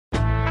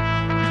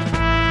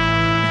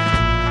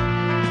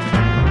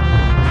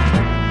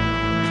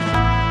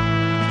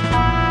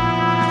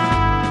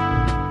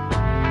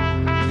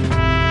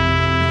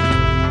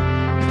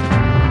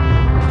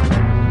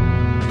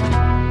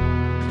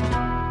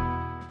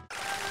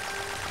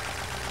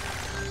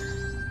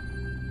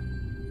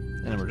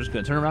we're just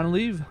going to turn around and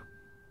leave.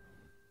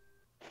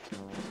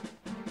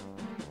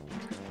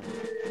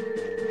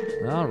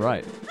 All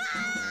right.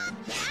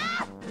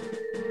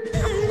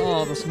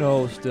 Oh, the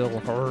snow still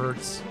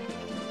hurts.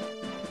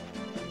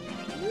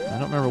 I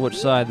don't remember which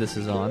side this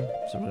is on,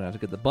 so we're going to have to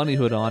get the bunny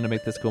hood on to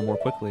make this go more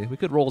quickly. We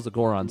could roll as a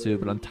Goron too,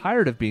 but I'm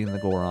tired of being the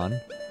Goron.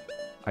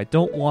 I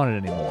don't want it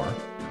anymore.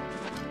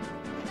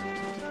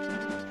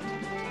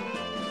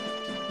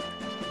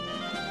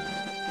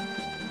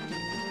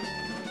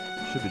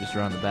 Should be just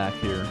around the back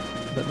here,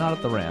 but not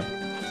at the ramp.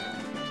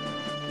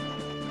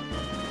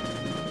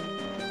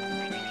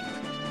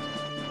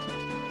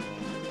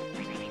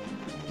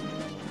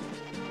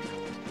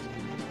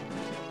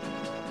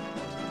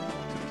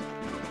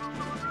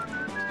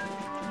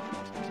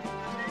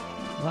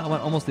 Well, I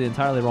went almost the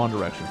entirely wrong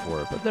direction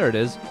for it, but there it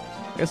is.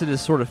 I guess it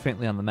is sort of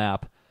faintly on the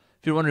map.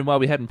 If you're wondering why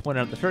we hadn't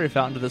pointed out the fairy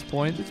fountain to this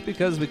point, it's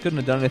because we couldn't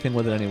have done anything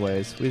with it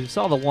anyways. We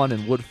saw the one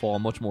in Woodfall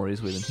much more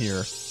easily than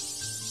here.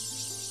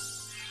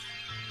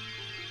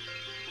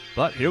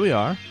 But here we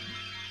are.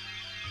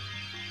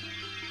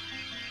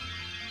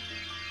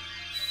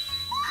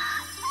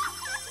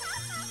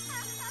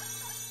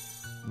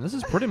 And this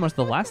is pretty much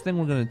the last thing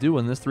we're going to do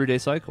in this 3-day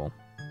cycle.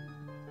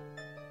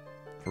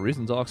 For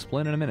reasons I'll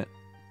explain in a minute.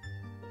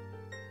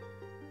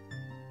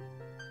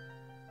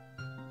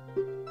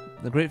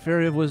 The Great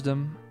Fairy of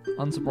Wisdom,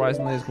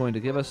 unsurprisingly, is going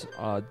to give us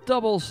a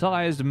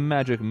double-sized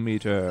magic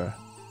meter.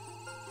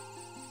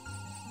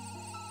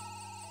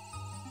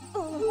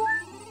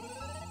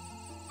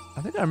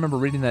 I think I remember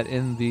reading that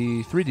in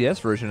the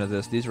 3DS version of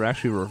this, these are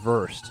actually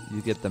reversed.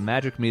 You get the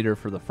magic meter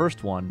for the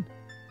first one,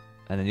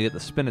 and then you get the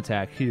spin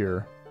attack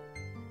here.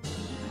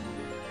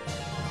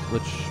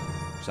 Which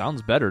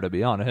sounds better, to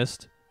be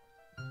honest.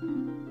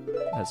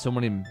 Has so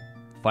many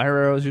fire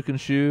arrows you can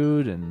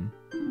shoot, and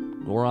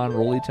Goron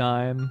rolly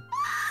time.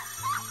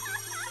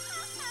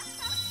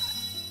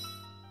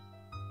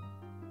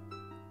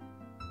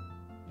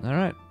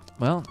 Alright,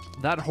 well,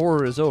 that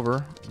horror is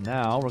over.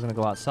 Now we're going to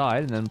go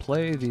outside and then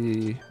play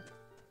the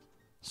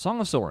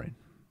Song of Soaring.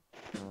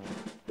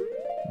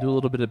 Do a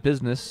little bit of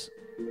business.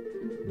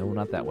 No,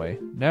 not that way.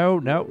 No.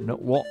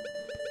 Well,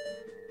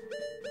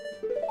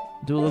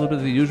 do a little bit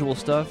of the usual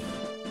stuff.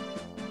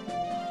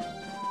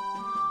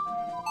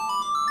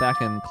 Back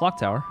in Clock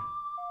Tower.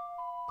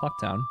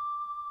 Town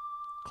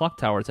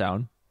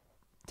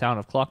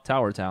of Clock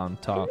Tower Town.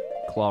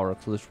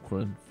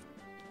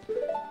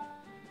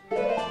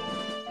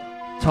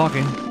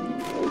 Talking.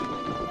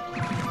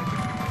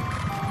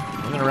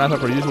 We're going to wrap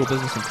up our usual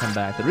business and come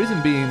back. The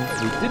reason being,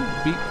 we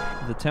didn't beat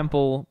the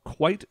temple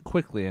quite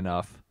quickly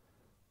enough.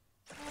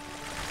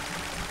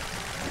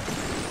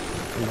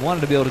 We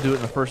wanted to be able to do it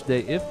in the first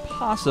day, if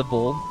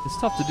possible. It's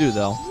tough to do,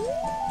 though.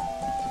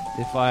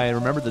 If I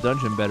remembered the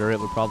dungeon better, it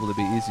would probably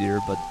be easier,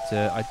 but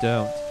I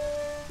don't.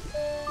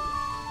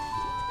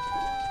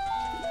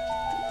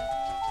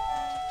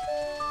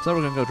 So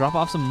we're going to go drop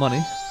off some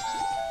money.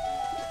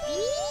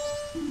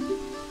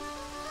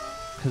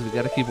 Because we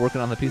got to keep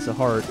working on the piece of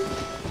heart.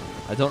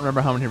 I don't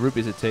remember how many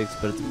rupees it takes,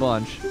 but it's a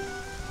bunch.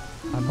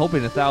 I'm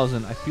hoping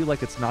 1,000. I feel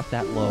like it's not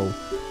that low.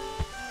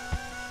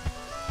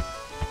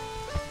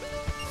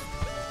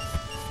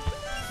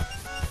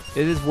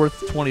 It is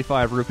worth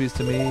 25 rupees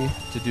to me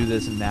to do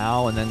this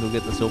now and then go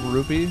get the silver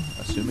rupee,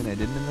 assuming I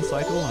didn't in the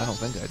cycle. I don't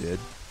think I did.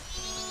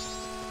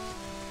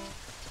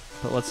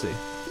 But let's see.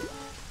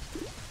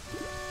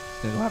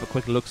 Gonna go have a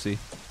quick look-see.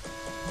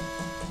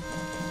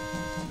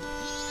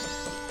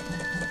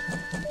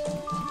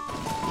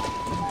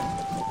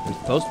 There's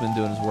Postman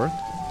doing his work.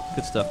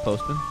 Good stuff,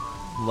 Postman.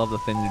 Love the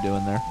thing you're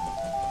doing there.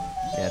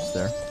 Yeah, it's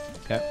there.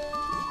 Okay.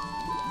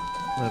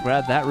 I'm gonna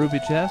grab that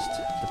ruby chest,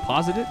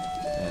 deposit it,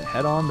 and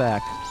head on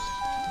back.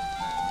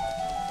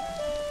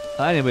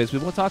 Anyways,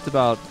 we've talked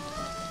about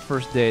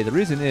first day. The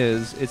reason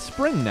is, it's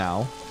spring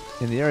now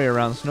in the area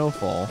around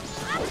Snowfall.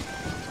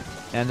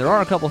 And there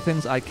are a couple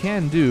things I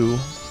can do,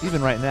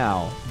 even right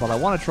now, but I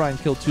want to try and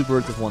kill 2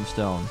 birds with 1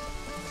 stone.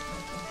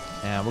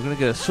 And we're going to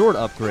get a sword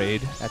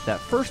upgrade at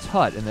that first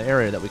hut in the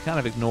area that we kind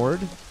of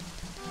ignored.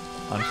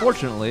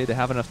 Unfortunately, to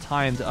have enough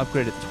time to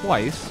upgrade it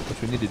twice,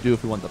 which we need to do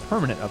if we want the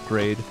permanent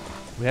upgrade,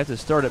 we have to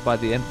start it by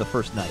the end of the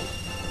first night.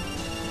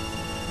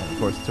 And of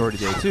course, it's already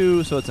day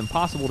 2, so it's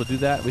impossible to do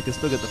that. We can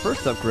still get the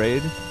first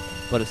upgrade,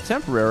 but it's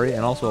temporary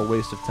and also a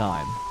waste of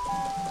time.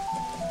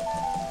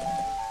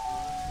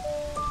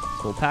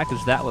 So we'll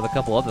package that with a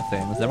couple other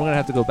things. Then we're going to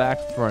have to go back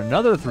for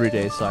another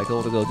 3-day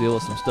cycle to go deal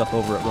with some stuff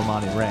over at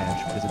Romani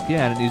Ranch. Because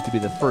again, it needs to be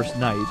the first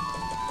night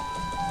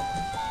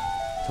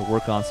to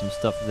work on some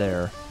stuff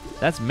there.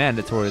 That's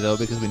mandatory though,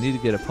 because we need to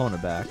get Epona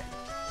back.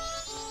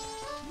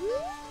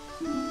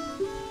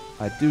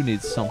 I do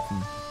need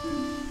something.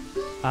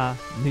 I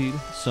need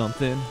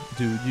something.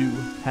 Do you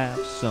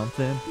have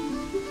something?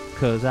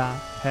 'Cause I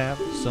have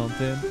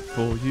something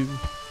for you.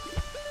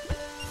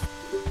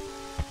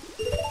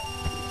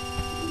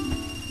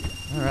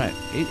 Alright,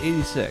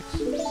 886.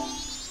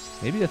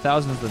 Maybe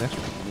 1,000 is the next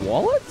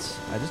wallet?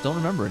 I just don't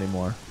remember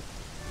anymore.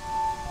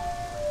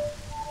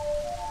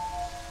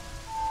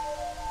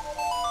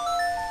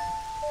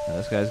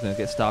 This guy's gonna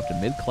get stopped in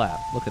mid-clap.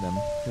 Look at him.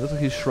 He looks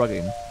like he's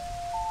shrugging.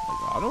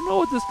 Like, I don't know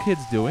what this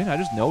kid's doing. I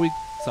just know he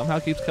somehow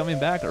keeps coming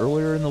back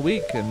earlier in the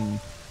week, and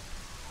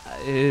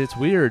it's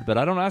weird, but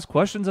I don't ask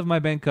questions of my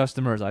bank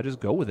customers. I just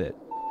go with it.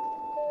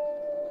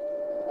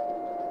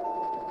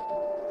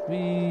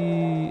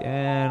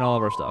 And all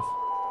of our stuff.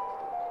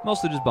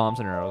 Mostly just bombs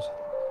and arrows.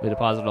 We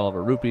deposited all of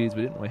our rupees.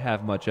 We didn't really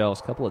have much else.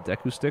 A couple of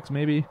Deku sticks,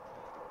 maybe.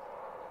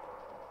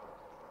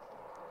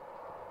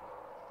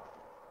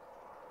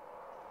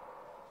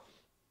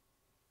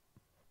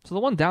 So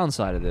the one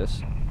downside of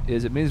this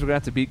is it means we're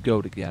going to have to beat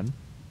Goht again.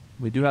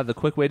 We do have the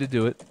quick way to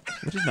do it,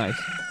 which is nice.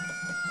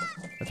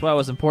 That's why it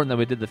was important that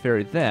we did the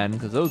ferry then,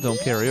 because those don't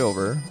carry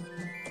over.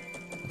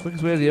 The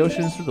quickest way to the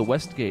ocean is through the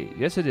West Gate.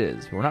 Yes, it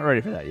is. But we're not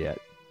ready for that yet.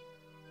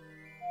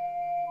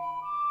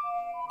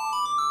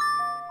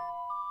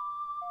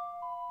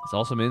 This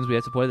also means we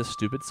have to play the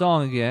stupid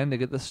song again to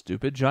get the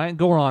stupid giant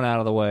Goron out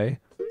of the way.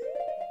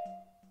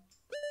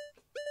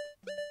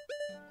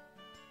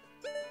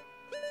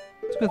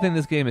 It's a good thing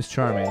this game is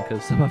charming,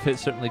 because some of it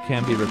certainly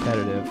can be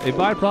repetitive. A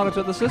byproduct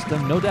of the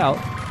system, no doubt.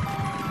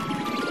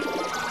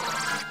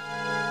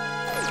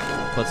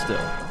 But still.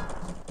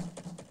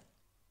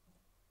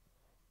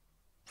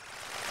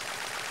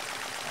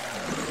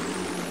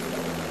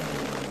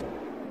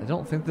 I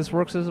don't think this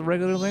works as a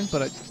regular link,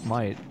 but it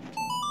might.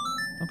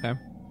 Okay.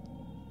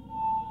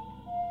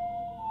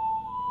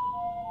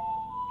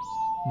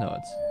 No,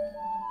 it's...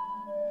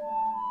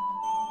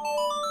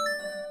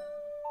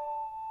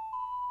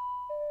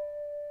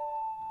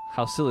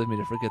 How silly of me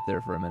to forget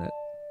there for a minute.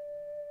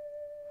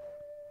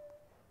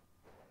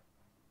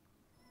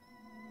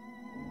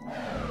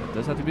 It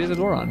does have to be as a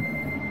Goron.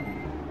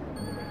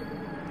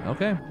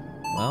 Okay,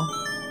 well.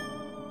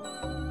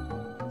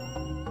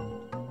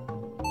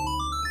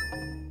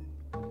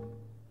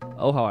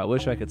 Oh, how I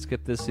wish I could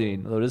skip this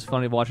scene. Although it is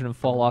funny watching him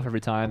fall off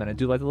every time, and I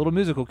do like the little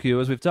musical cue,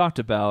 as we've talked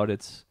about.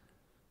 It's...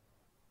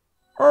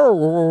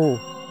 Oh,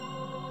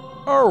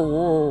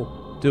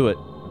 oh, do it.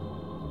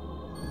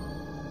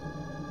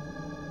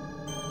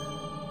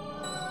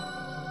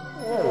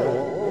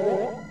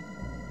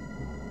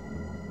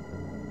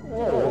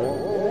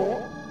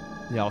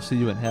 Yeah, I'll see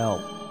you in hell.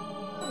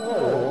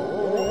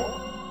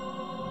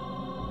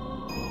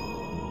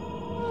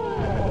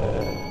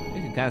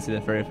 You can kind of see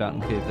the fairy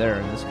fountain cave there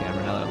in this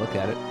camera now that I look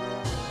at it.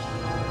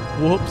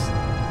 Whoops.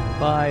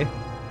 Bye.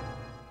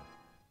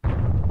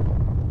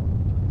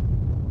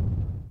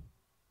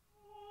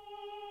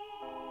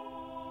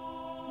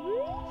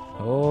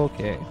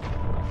 Okay.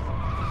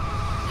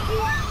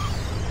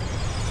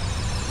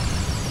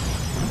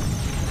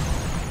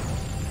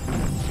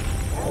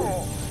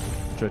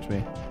 Tricked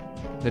me.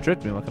 They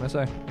tricked me, what can I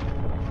say?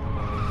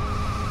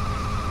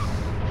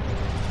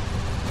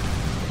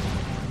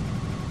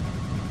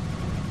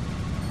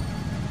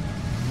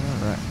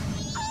 Alright.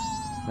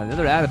 Now the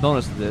other added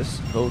bonus to this,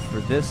 both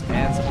for this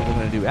and something we're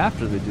going to do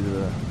after we do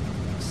the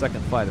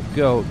second fight of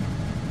Goht,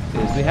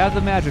 is we have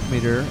the magic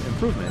meter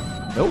improvement.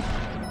 Nope.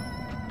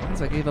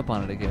 I gave up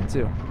on it again,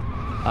 too.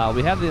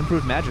 We have the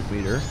improved magic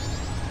meter,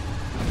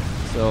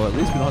 so at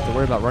least we don't have to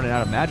worry about running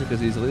out of magic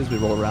as easily as we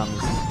roll around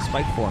this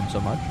spike form so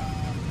much.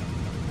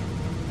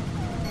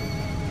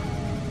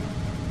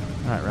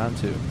 Alright, round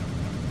 2.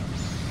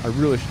 I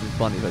really should be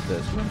funny with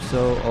this, but I'm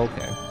so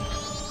okay.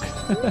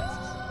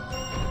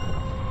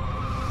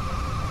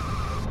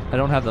 I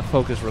don't have the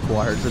focus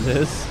required for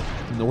this,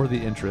 nor the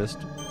interest.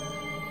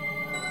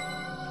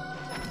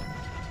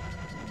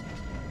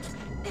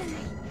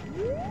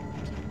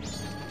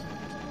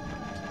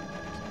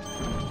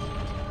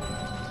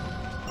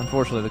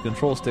 Unfortunately, the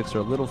control sticks are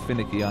a little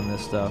finicky on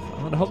this stuff. I'm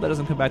going to hope that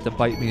doesn't come back to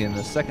bite me in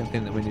the second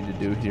thing that we need to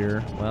do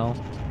here. Well...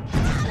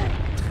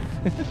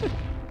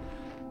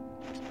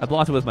 I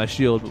blocked it with my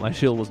shield, but my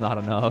shield was not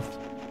enough.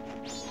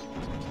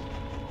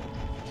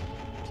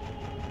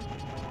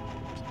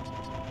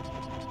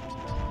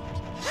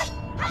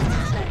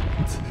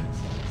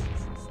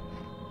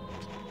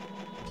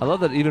 I love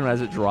that even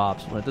as it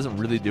drops, when it doesn't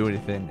really do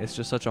anything, it's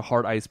just such a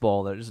hard ice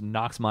ball that it just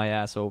knocks my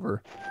ass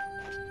over.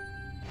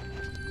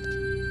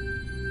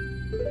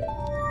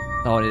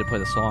 Oh, I need to play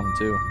the song,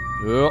 too.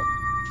 Yep.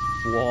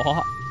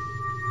 What?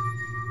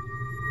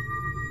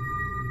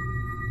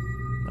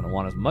 I don't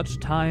want as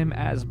much time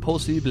as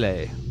possible.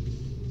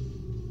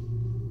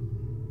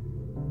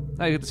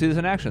 Now you get to see this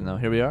in action, though.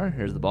 Here we are.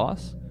 Here's the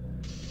boss.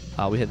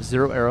 We have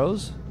 0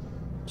 arrows.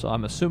 So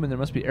I'm assuming there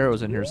must be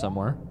arrows in here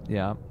somewhere.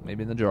 Yeah,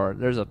 maybe in the jar.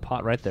 There's a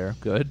pot right there.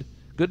 Good.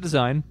 Good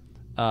design.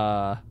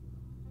 So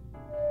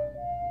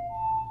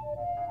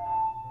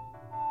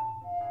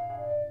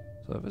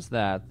if it's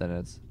that, then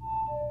it's...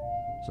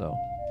 So.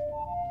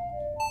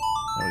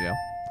 There we go.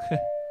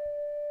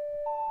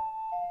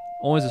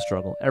 Always a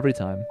struggle. Every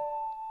time.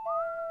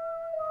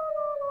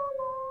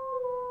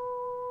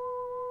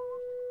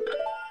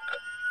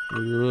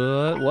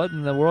 What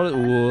in the world?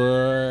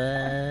 Whoa.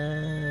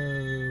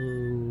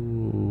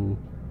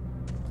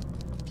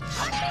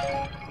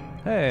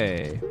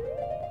 Hey.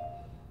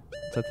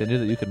 It's like they knew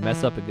that you could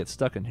mess up and get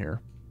stuck in here.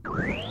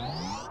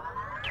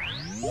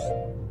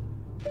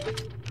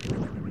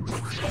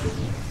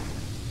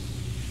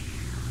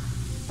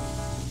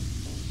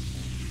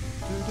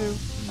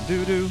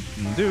 Do-do,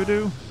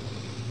 do-do.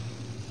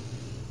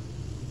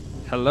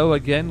 Hello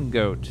again,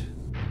 Goat.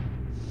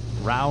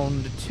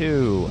 Round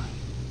 2.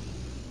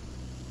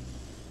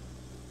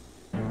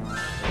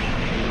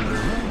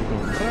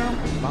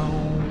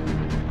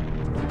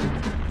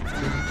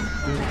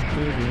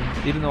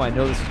 Even though I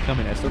know this is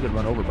coming, I still get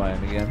run over by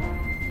him again.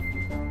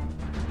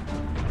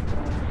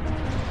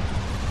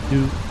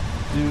 Do,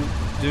 do,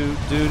 do,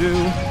 do, do.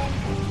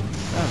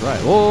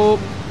 Alright, whoa!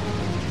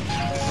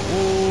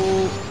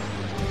 Whoa!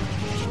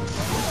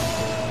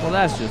 Well,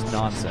 that's just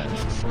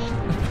nonsense.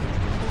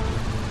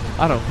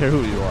 I don't care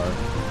who you are.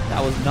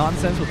 That was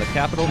nonsense with a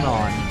capital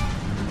non.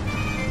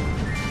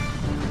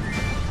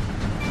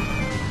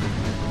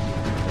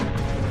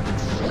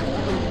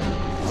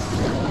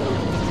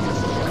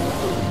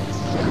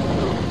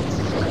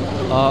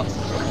 Oh.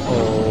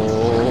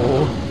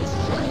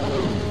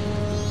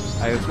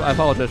 I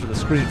apologize for the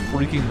screen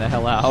freaking the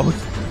hell out.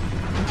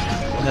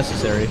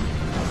 Unnecessary.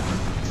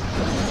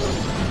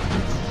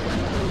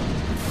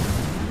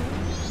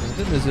 The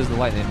good news is the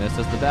lightning missed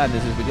us. The bad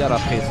news is we got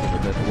off pace a little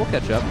bit, but we'll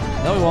catch up.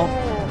 No, we won't.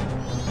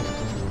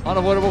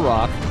 Unavoidable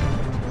rock.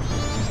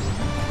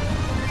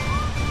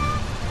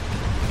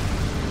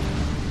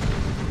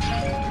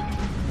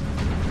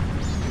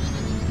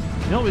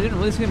 You know, we didn't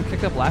really see him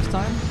kick up last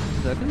time.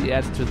 I think he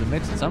adds to the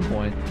mix at some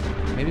point.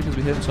 Maybe because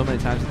we hit him so many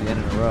times at the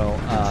end in a row.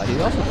 He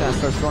also kind of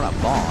starts throwing out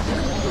bombs.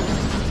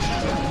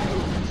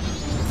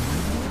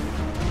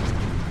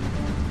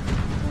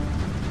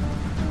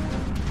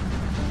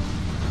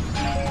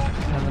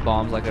 And the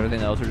bombs, like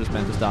everything else, are just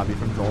meant to stop you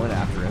from rolling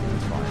after him.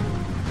 It's fine.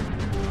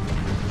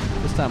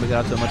 This time we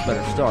got off to a much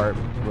better start,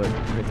 but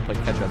we have to play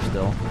catch up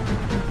still.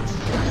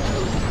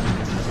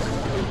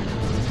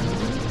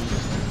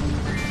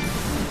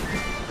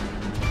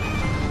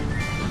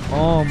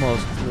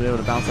 Almost we were able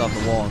to bounce off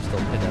the wall and still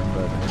hit him,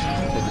 but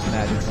it was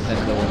magic.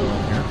 Then go in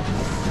here.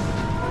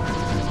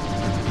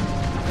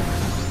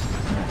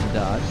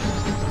 Dodge.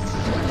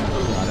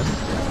 Got him.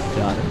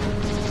 Got him.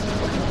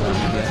 Got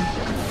him again.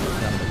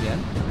 Got him again.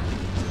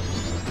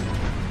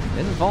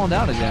 Isn't falling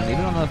down again,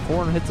 even on the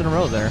 4 hits in a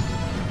row there.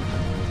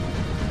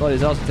 But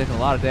he's also taking a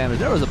lot of damage.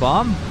 There was a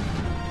bomb.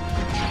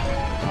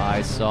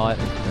 I saw it.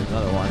 There's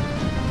another one.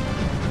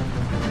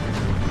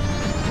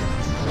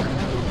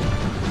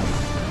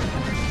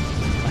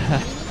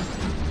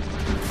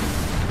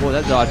 Boy,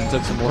 that dodging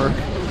took some work.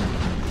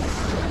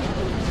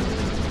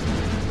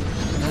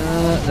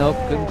 Nope,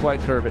 couldn't quite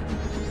curve it.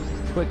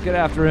 Quick, get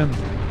after him.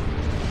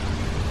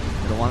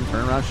 I don't want him to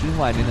turn around shooting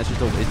lightning. That's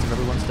just a waste of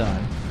everyone's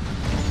time.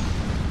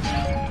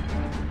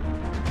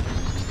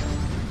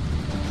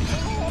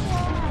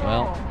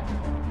 Well,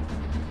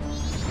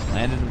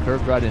 landed and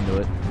curved right into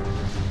it.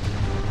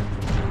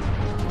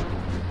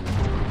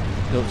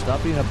 Goat,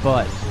 stop being a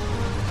butt.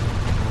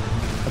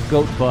 A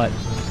goat butt.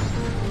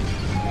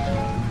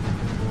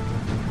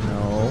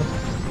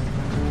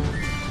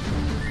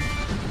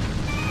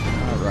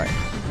 Alright.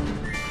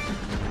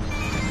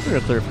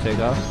 We're clear for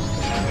takeoff.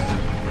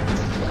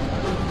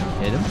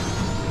 Hit him.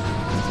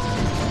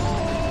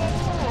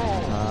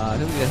 I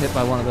think we got hit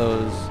by one of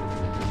those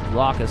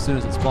rock as soon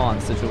as it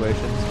spawns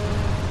situations.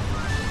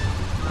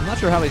 I'm not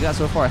sure how he got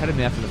so far ahead of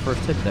me after the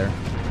first hit there.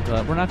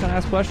 But we're not going to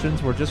ask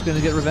questions. We're just going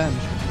to get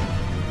revenge.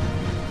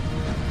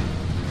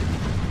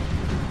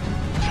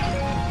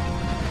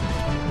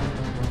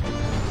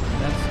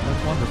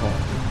 That's wonderful.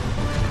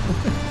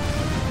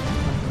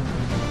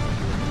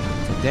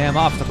 Damn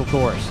obstacle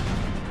course.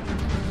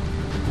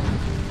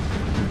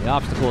 The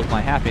obstacle is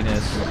my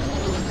happiness.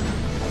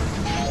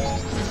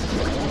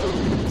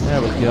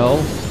 There we go.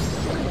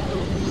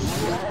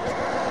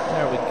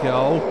 There we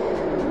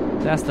go.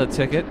 That's the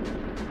ticket.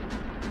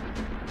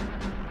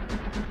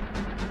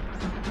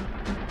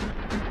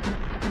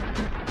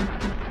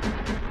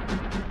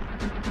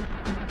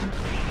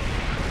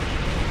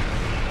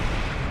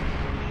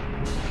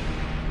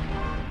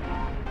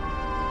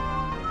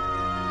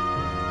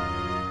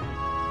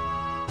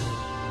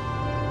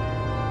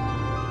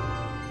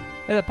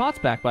 Hey, that pot's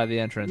back by the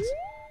entrance.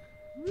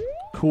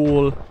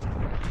 Cool.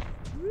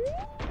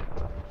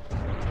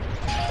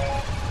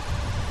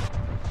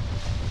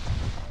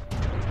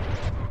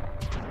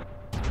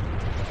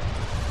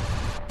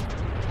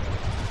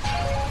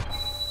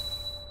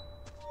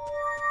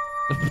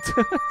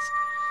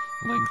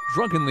 Link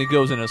drunkenly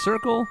goes in a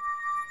circle.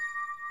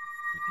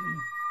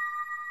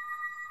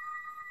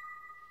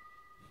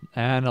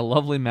 And a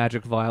lovely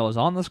magic vial is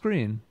on the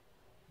screen.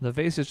 The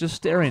face is just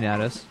staring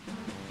at us.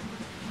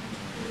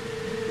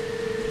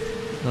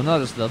 You'll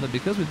notice, though, that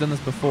because we've done this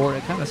before,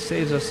 it kind of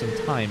saves us some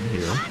time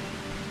here.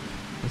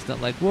 It's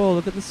not like, whoa,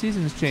 look at the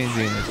seasons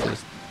changing.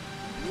 It's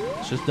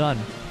just done.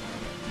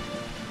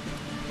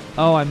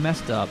 Oh, I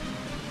messed up.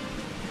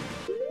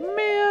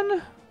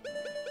 Man,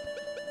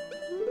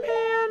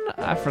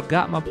 I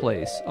forgot my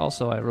place.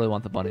 Also, I really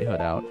want the bunny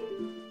hood out.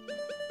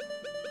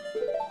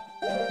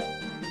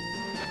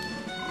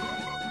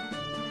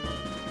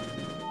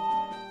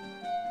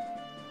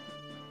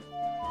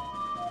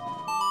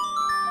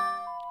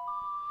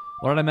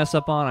 What did I mess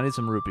up on? I need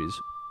some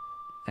rupees.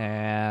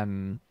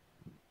 And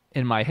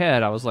in my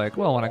head, I was like,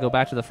 well, when I go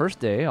back to the first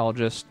day, I'll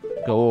just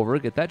go over,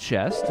 get that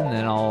chest, and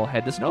then I'll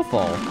head to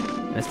Snowfall.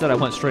 And instead, I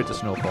went straight to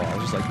Snowfall. I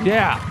was just like,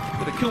 yeah,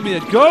 gonna kill me a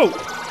goat!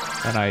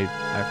 And I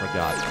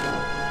forgot.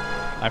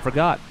 I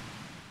forgot.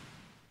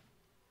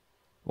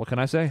 What can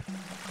I say?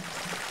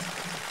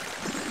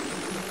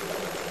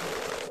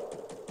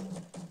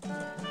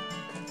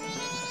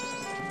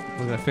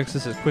 We're gonna fix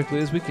this as quickly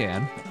as we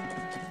can.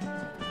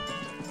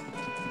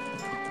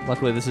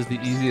 Luckily, this is the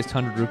easiest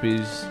 100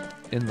 rupees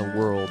in the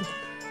world.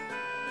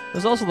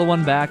 There's also the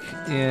one back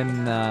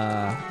in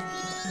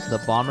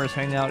the Bombers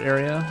Hangout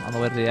area on the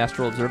way to the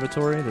Astral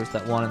Observatory. There's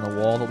that one in the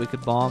wall that we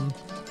could bomb.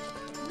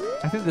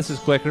 I think this is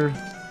quicker.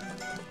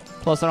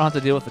 Plus, I don't have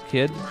to deal with the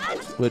kid,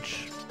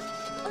 which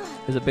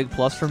is a big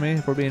plus for me,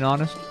 if we're being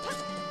honest.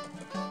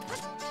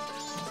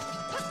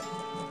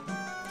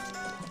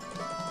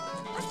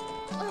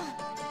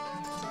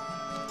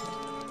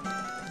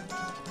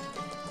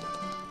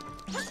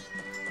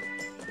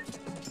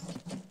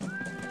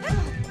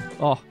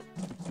 Oh.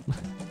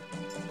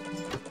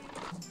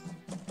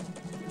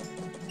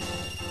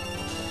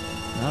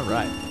 All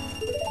right.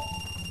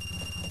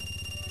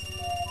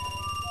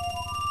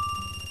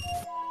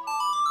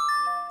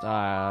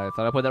 I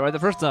thought I put that right the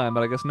first time,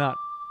 but I guess not.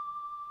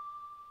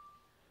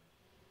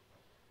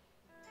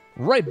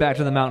 Right back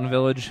to the mountain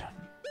village.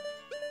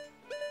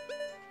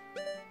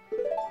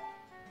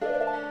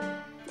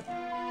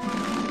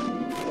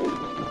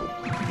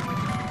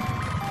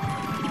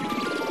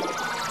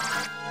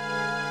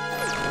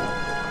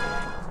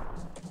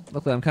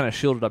 Luckily, I'm kind of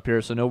shielded up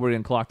here, so nobody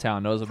in Clock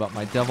Town knows about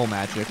my devil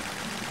magic.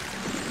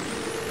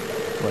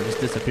 Or I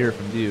just disappear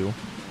from view.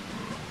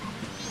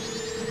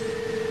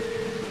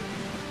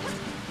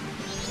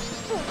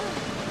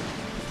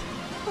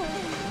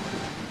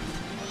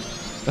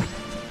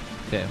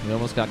 Okay, we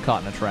almost got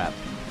caught in a trap.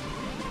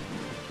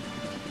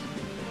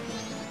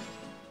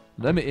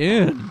 Let me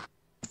in!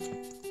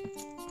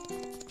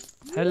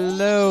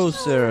 Hello,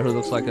 sir, who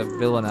looks like a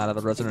villain out of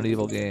a Resident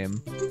Evil game.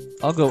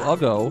 Uggo,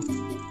 Uggo.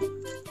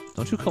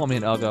 Don't you call me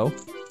an Uggo.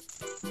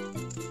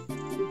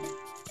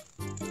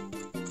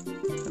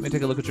 Let me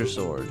take a look at your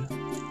sword.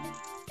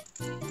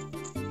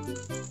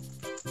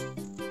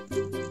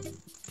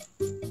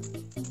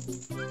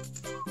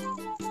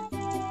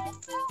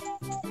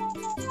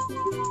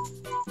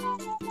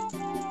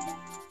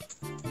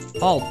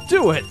 I'll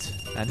do it!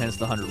 And hence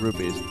the 100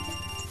 rupees.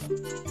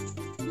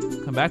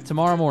 Come back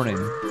tomorrow morning.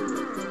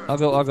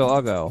 Uggo,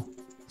 Uggo, Uggo.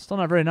 Still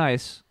not very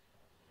nice.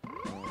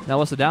 Now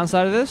what's the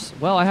downside of this?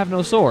 Well, I have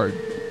no sword.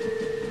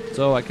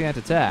 So I can't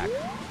attack.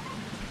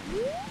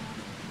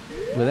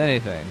 With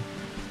anything.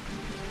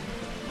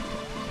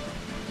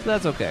 But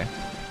that's okay.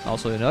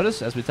 Also, you'll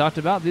notice, as we talked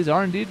about, these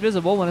are indeed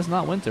visible when it's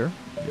not winter.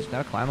 You just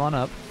gotta climb on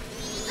up.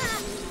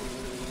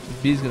 This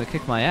bee's gonna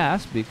kick my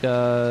ass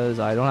because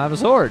I don't have a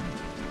sword.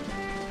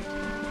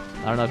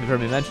 I don't know if you've heard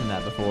me mention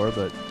that before,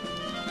 but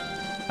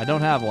I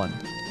don't have one.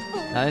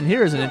 And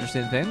here's an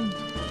interesting thing.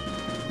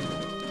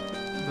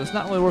 But it's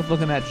not really worth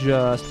looking at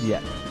just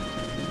yet.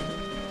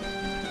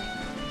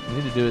 What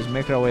we need to do is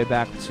make our way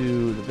back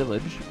to the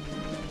village.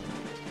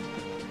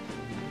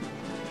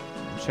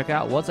 And check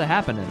out what's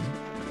a-happening.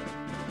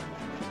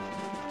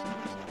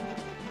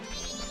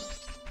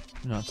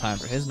 No time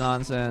for his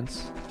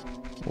nonsense.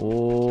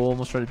 Oh,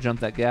 almost tried to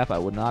jump that gap. I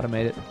would not have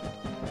made it.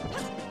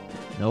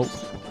 Nope.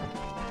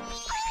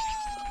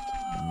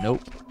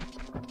 Nope.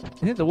 I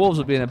think the wolves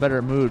would be in a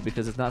better mood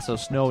because it's not so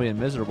snowy and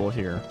miserable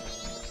here.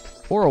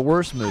 Or a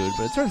worse mood,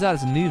 but it turns out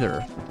it's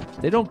neither.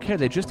 They don't care,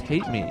 they just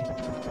hate me.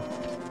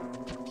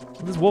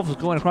 This wolf is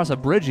going across a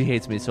bridge, he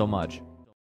hates me so much.